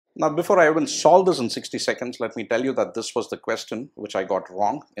Now, before I even solve this in 60 seconds, let me tell you that this was the question which I got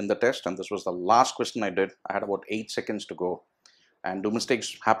wrong in the test, and this was the last question I did. I had about 8 seconds to go. And do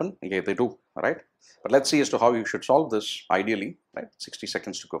mistakes happen? Yeah, they do, right? But let's see as to how you should solve this ideally, right? 60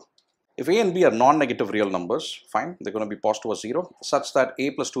 seconds to go. If a and b are non-negative real numbers, fine, they're going to be positive or 0, such that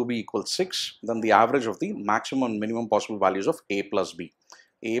a plus 2b equals 6, then the average of the maximum and minimum possible values of a plus b.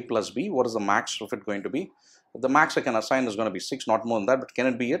 A plus b, what is the max of it going to be? The max I can assign is going to be 6, not more than that, but can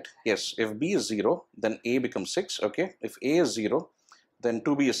it be it? Yes. If b is 0, then a becomes 6, okay? If a is 0, then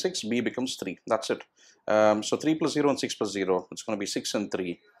 2b is 6, b becomes 3. That's it. So 3 plus 0 and 6 plus 0, it's going to be 6 and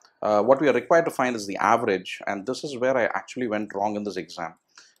 3. What we are required to find is the average, and this is where I actually went wrong in this exam.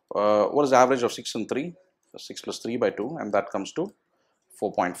 What is the average of 6 and 3? 6 plus 3 by 2, and that comes to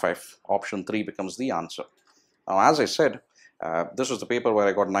 4.5. Option 3 becomes the answer. Now, as I said, this was the paper where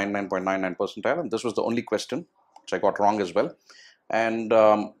I got 99.99 percentile, and this was the only question which I got wrong as well. And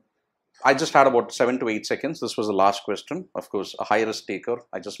I just had about 7 to 8 seconds. This was the last question. Of course, a high risk taker.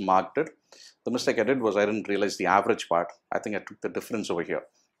 I just marked it. The mistake I did was I didn't realize the average part. I think I took the difference over here.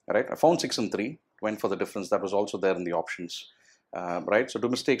 Right? I found 6 and 3, went for the difference. That was also there in the options. Right? So do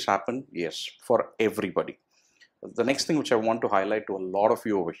mistakes happen? Yes, for everybody. The next thing which I want to highlight to a lot of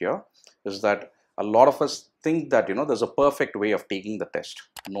you over here is that a lot of us think that, you know, there's a perfect way of taking the test.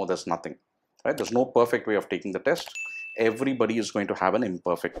 No, there's nothing. Right? There's no perfect way of taking the test. Everybody is going to have an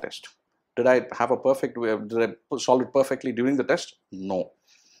imperfect test. Did I have a perfect way? Did I solve it perfectly during the test? No.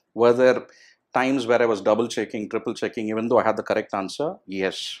 Were there times where I was double checking, triple checking, even though I had the correct answer?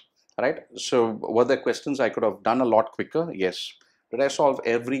 Yes. Right? So were there questions I could have done a lot quicker? Yes. Did I solve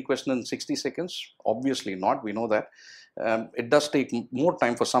every question in 60 seconds? Obviously not. We know that. It does take more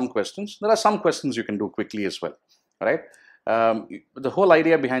time for some questions. There are some questions you can do quickly as well. Right? The whole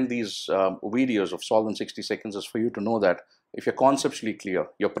idea behind these videos of solve in 60 seconds is for you to know that if you're conceptually clear,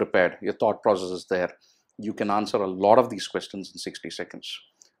 you're prepared, your thought process is there, you can answer a lot of these questions in 60 seconds,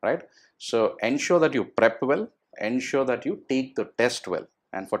 right? So ensure that you prep well, ensure that you take the test well.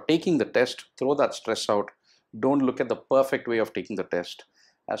 And for taking the test, throw that stress out. Don't look at the perfect way of taking the test.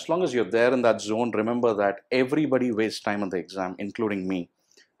 As long as you're there in that zone, remember that everybody wastes time on the exam, including me.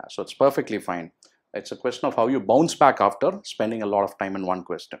 So it's perfectly fine. It's a question of how you bounce back after spending a lot of time in one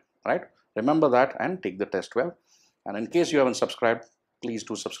question, right? Remember that and take the test well. And in case you haven't subscribed, please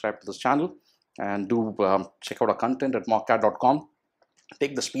do subscribe to this channel and do check out our content at mockat.com.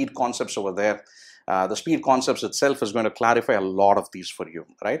 Take the speed concepts over there. The speed concepts itself is going to clarify a lot of these for you,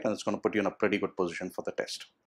 right? And it's going to put you in a pretty good position for the test.